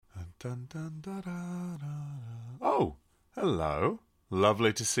Dun, dun, da, da, da. Oh, hello.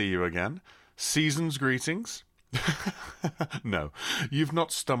 Lovely to see you again. Season's greetings. No, you've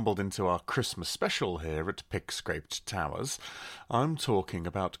not stumbled into our Christmas special here at Pick Scraped Towers. I'm talking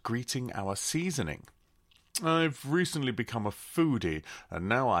about greeting our seasoning. I've recently become a foodie, and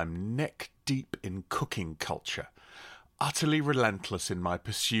now I'm neck-deep in cooking culture. Utterly relentless in my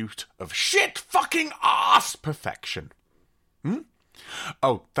pursuit of shit-fucking-ass perfection.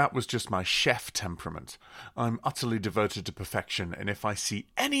 Oh, that was just my chef temperament. I'm utterly devoted to perfection, and if I see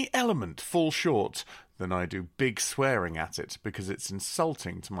any element fall short, then I do big swearing at it because it's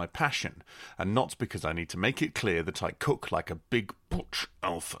insulting to my passion, and not because I need to make it clear that I cook like a big butch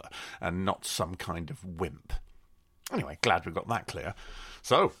alpha and not some kind of wimp. Anyway, glad we got that clear.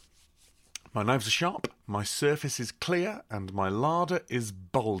 So, my knives are sharp, my surface is clear, and my larder is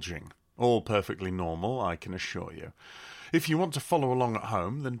bulging. All perfectly normal, I can assure you. If you want to follow along at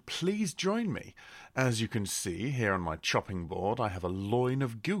home, then please join me. As you can see here on my chopping board, I have a loin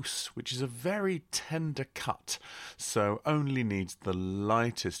of goose, which is a very tender cut, so only needs the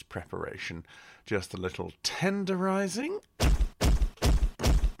lightest preparation. Just a little tenderizing,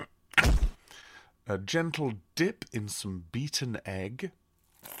 a gentle dip in some beaten egg,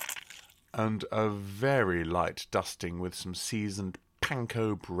 and a very light dusting with some seasoned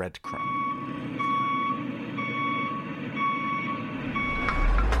panko breadcrumb.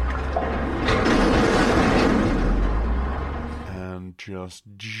 And just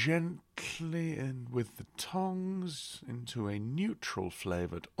gently in with the tongs into a neutral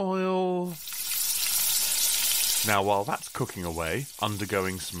flavoured oil. Now, while that's cooking away,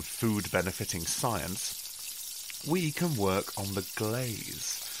 undergoing some food-benefiting science, we can work on the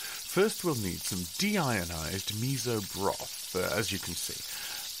glaze. First, we'll need some deionized miso broth, as you can see.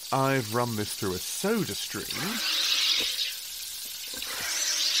 I've run this through a soda stream,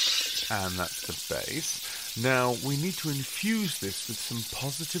 and that's the base. Now, we need to infuse this with some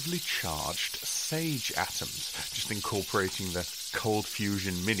positively charged sage atoms, just incorporating the cold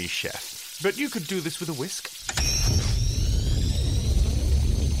fusion mini chef. But you could do this with a whisk.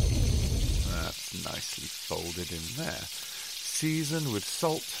 That's nicely folded in there. Season with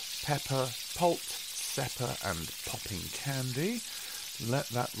salt, pepper, pulp, pepper, and popping candy. Let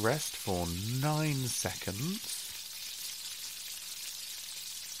that rest for 9 seconds.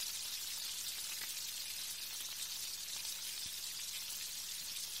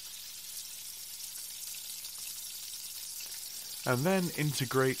 And then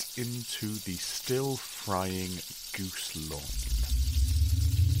integrate into the still frying goose loin.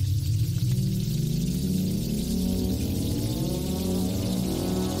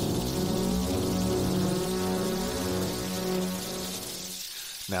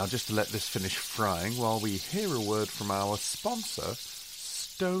 Now, just to let this finish frying while we hear a word from our sponsor,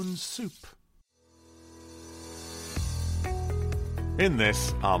 Stone Soup. In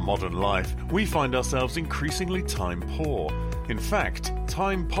this, our modern life, we find ourselves increasingly time poor. In fact,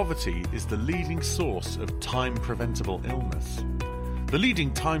 time poverty is the leading source of time-preventable illness. The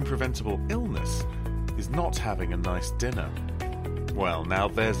leading time-preventable illness is not having a nice dinner. Well, now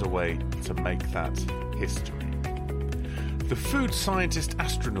there's a way to make that history. The food scientist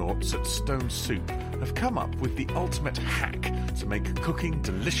astronauts at Stone Soup have come up with the ultimate hack to make cooking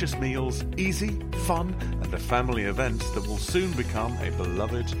delicious meals easy, fun, and a family event that will soon become a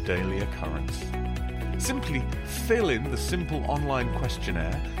beloved daily occurrence. Simply fill in the simple online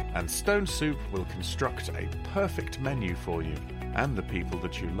questionnaire and Stone Soup will construct a perfect menu for you and the people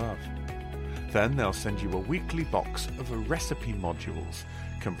that you love. Then they'll send you a weekly box of recipe modules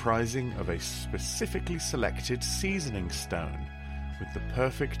comprising of a specifically selected seasoning stone with the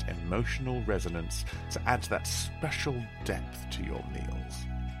perfect emotional resonance to add that special depth to your meals.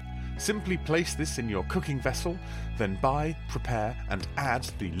 Simply place this in your cooking vessel, then buy, prepare, and add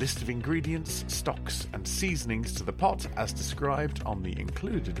the list of ingredients, stocks, and seasonings to the pot as described on the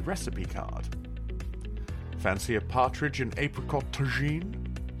included recipe card. Fancy a partridge and apricot tagine?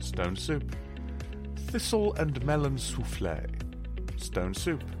 Stone Soup. Thistle and melon soufflé? Stone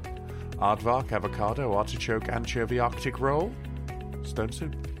Soup. Aardvark, avocado, artichoke, anchovy Arctic roll? Stone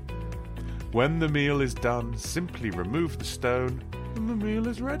Soup. When the meal is done, simply remove the stone and the meal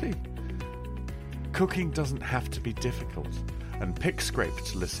is ready. Cooking doesn't have to be difficult, and Pick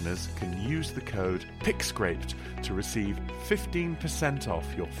Scraped listeners can use the code PICKSCRAPED to receive 15% off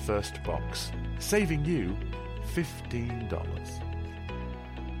your first box, saving you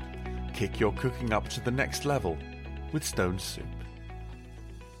 $15. Kick your cooking up to the next level with Stone Soup.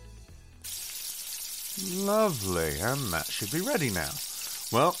 Lovely, and that should be ready now.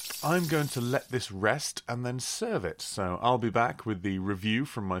 Well, I'm going to let this rest and then serve it, so I'll be back with the review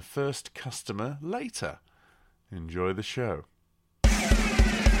from my first customer later. Enjoy the show.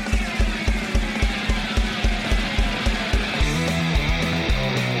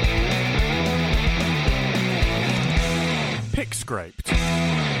 Pick Scraped.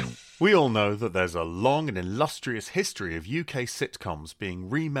 We all know that there's a long and illustrious history of UK sitcoms being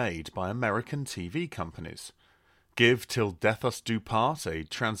remade by American TV companies. Give Till Death Us Do Part a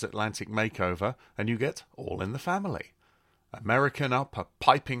transatlantic makeover, and you get All in the Family. American up a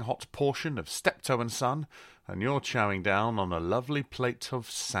piping hot portion of Steptoe and Son, and you're chowing down on a lovely plate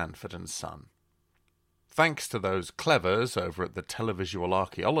of Sanford and Son. Thanks to those clevers over at the Televisual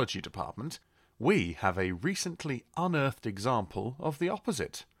Archaeology Department, we have a recently unearthed example of the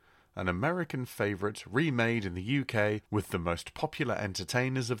opposite. An American favourite remade in the UK with the most popular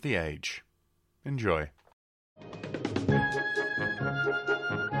entertainers of the age. Enjoy.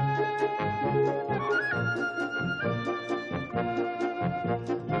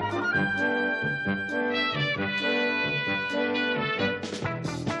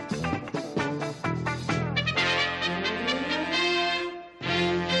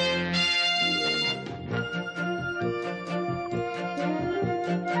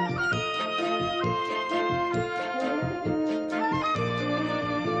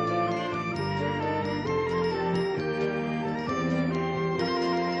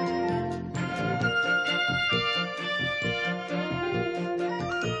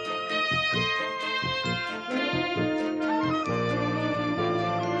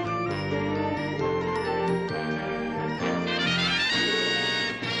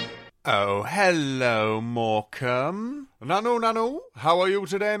 Oh, hello, Morecambe. Nanu, how are you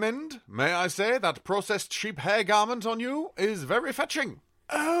today, Mind? May I say that processed sheep hair garment on you is very fetching.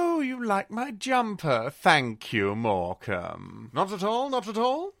 Oh, you like my jumper? Thank you, Morecambe. Not at all, not at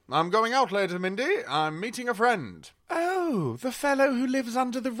all. I'm going out later, Mindy. I'm meeting a friend. Oh, the fellow who lives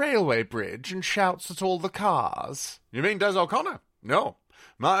under the railway bridge and shouts at all the cars. You mean Des O'Connor? No.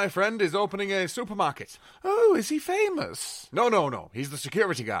 My friend is opening a supermarket. Oh, is he famous? No. He's the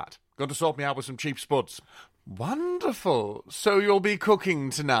security guard. Going to sort me out with some cheap spuds. Wonderful. So you'll be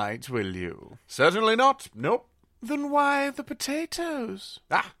cooking tonight, will you? Certainly not. Nope. Then why the potatoes?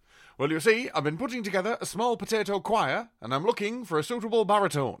 Well, you see, I've been putting together a small potato choir, and I'm looking for a suitable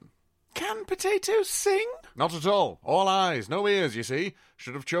baritone. Can potatoes sing? Not at all. All eyes, no ears, you see.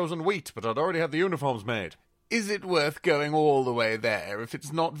 Should have chosen wheat, but I'd already had the uniforms made. Is it worth going all the way there if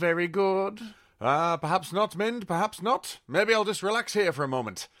it's not very good? Perhaps not, Mind, perhaps not. Maybe I'll just relax here for a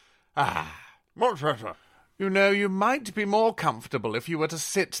moment. Much better. You know, you might be more comfortable if you were to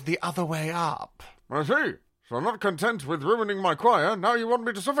sit the other way up. I see. So I'm not content with ruining my choir, now you want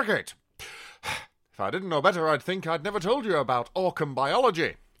me to suffocate. If I didn't know better, I'd think I'd never told you about Orcam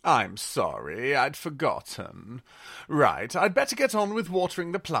biology. I'm sorry, I'd forgotten. Right, I'd better get on with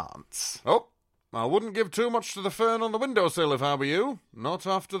watering the plants. Oh, I wouldn't give too much to the fern on the windowsill if I were you. Not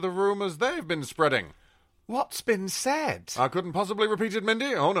after the rumours they've been spreading. What's been said? I couldn't possibly repeat it,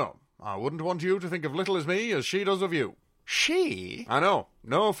 Mindy. Oh, no. I wouldn't want you to think of little as me as she does of you. She? I know.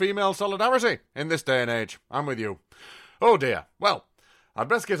 No female solidarity in this day and age. I'm with you. Oh, dear. Well, I'd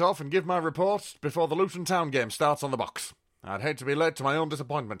best get off and give my report before the Luton Town game starts on the box. I'd hate to be late to my own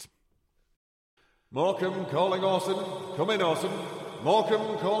disappointment. Morecambe calling Orson. Come in, Orson.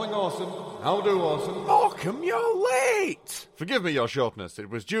 Morecambe calling Orson. How do, Orson? Morecambe, you're late! Forgive me your shortness. It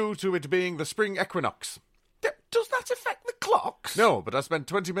was due to it being the spring equinox. Does that affect the clocks? No, but I spent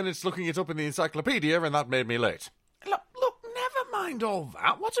 20 minutes looking it up in the encyclopedia and that made me late. Look, never mind all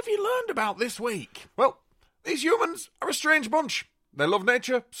that. What have you learned about this week? Well, these humans are a strange bunch. They love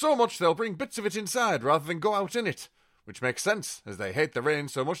nature so much they'll bring bits of it inside rather than go out in it. Which makes sense, as they hate the rain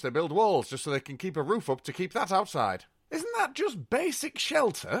so much they build walls just so they can keep a roof up to keep that outside. Isn't that just basic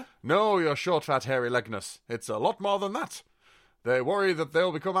shelter? No, your short, fat, hairy legness. It's a lot more than that. They worry that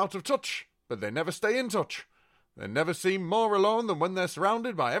they'll become out of touch, but they never stay in touch. They never seem more alone than when they're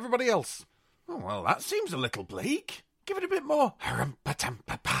surrounded by everybody else. Oh, well, that seems a little bleak. Give it a bit more.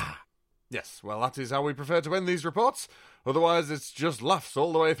 Yes, well, that is how we prefer to end these reports. Otherwise, it's just laughs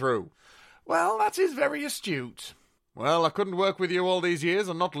all the way through. Well, that is very astute. Well, I couldn't work with you all these years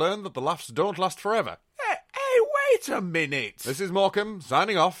and not learn that the laughs don't last forever. Hey, wait a minute. This is Morecambe,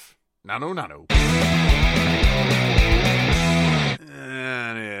 signing off. Nanu.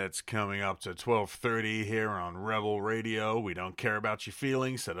 And it's coming up to 12:30 here on Rebel Radio. We don't care about your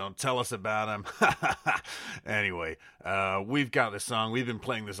feelings, so don't tell us about them. Anyway, we've got this song. We've been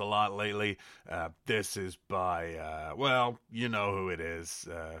playing this a lot lately. This is by, well, you know who it is.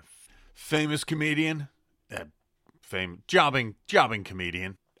 Famous comedian. jobbing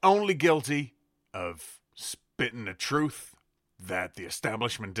comedian, only guilty of spitting the truth that the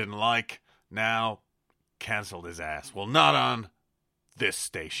establishment didn't like. Now, cancelled his ass. Well, not on this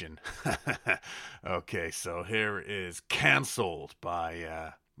station. Okay, so here is Cancelled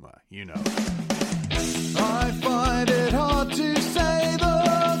by, you know. I find it hard to say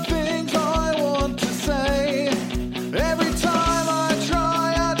the things I want to say. Every time I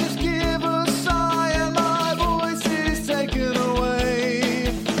try, I just give a sigh and my voice is taken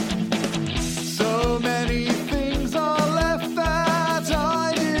away. So many things are left that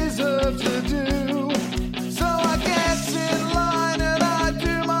I deserve to do. So I get in line and I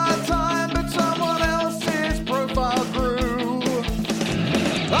do my time, but someone else's profile grew.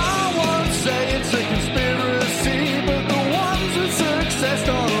 I won't say it's a conspiracy, but the ones with success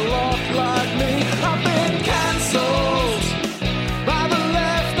are a lot like me. I've been cancelled by the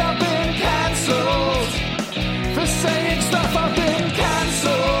left, I've been cancelled for saying stuff, I've been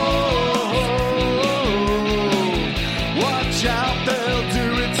cancelled. Watch out, they'll do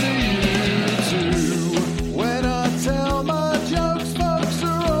it to you too. When I tell my jokes, folks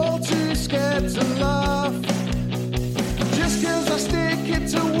are all too scared to laugh. Just 'cause I stick it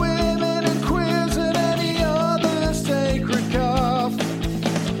to women and queers and any other sacred calf.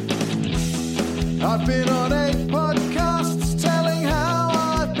 I've been on 8 podcasts telling how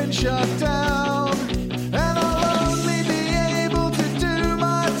I've been shut down, and I'll only be able to do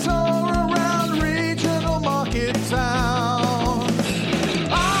my tour around regional market towns.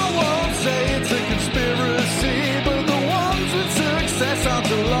 I won't say it's a conspiracy, but the ones with success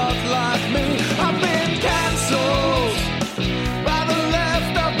aren't a lot like me. I've been cancelled by the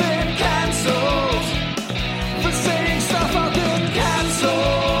left, I've been cancelled for saying stuff, I've been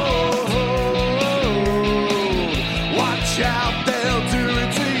cancelled. Watch out, they'll do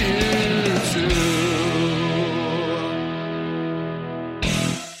it to you too.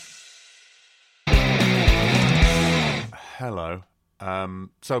 Hello.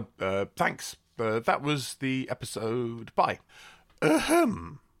 Thanks. That was the episode. Bye.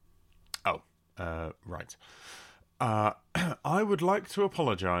 Right. I would like to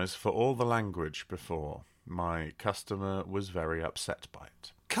apologise for all the language before. My customer was very upset by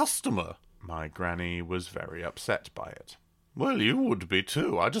it. Customer? My granny was very upset by it. Well, you would be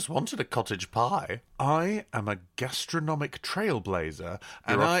too. I just wanted a cottage pie. I am a gastronomic trailblazer,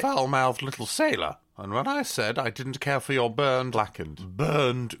 and you're a foul-mouthed little sailor. And when I said I didn't care for your burned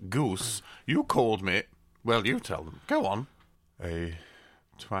goose, you called me... Well, you tell them. Go on. A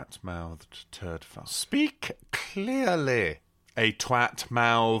twat-mouthed turd fuck. Speak clearly. A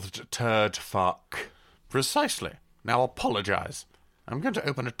twat-mouthed turd fuck. Precisely. Now apologise. I'm going to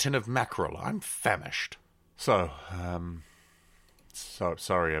open a tin of mackerel. I'm famished. So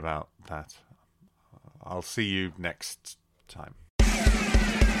sorry about that. I'll see you next time.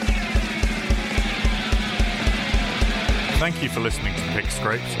 Thank you for listening to Pick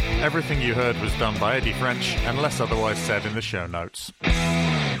Scrapes. Everything you heard was done by Eddie French, unless otherwise said in the show notes.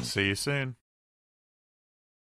 See you soon.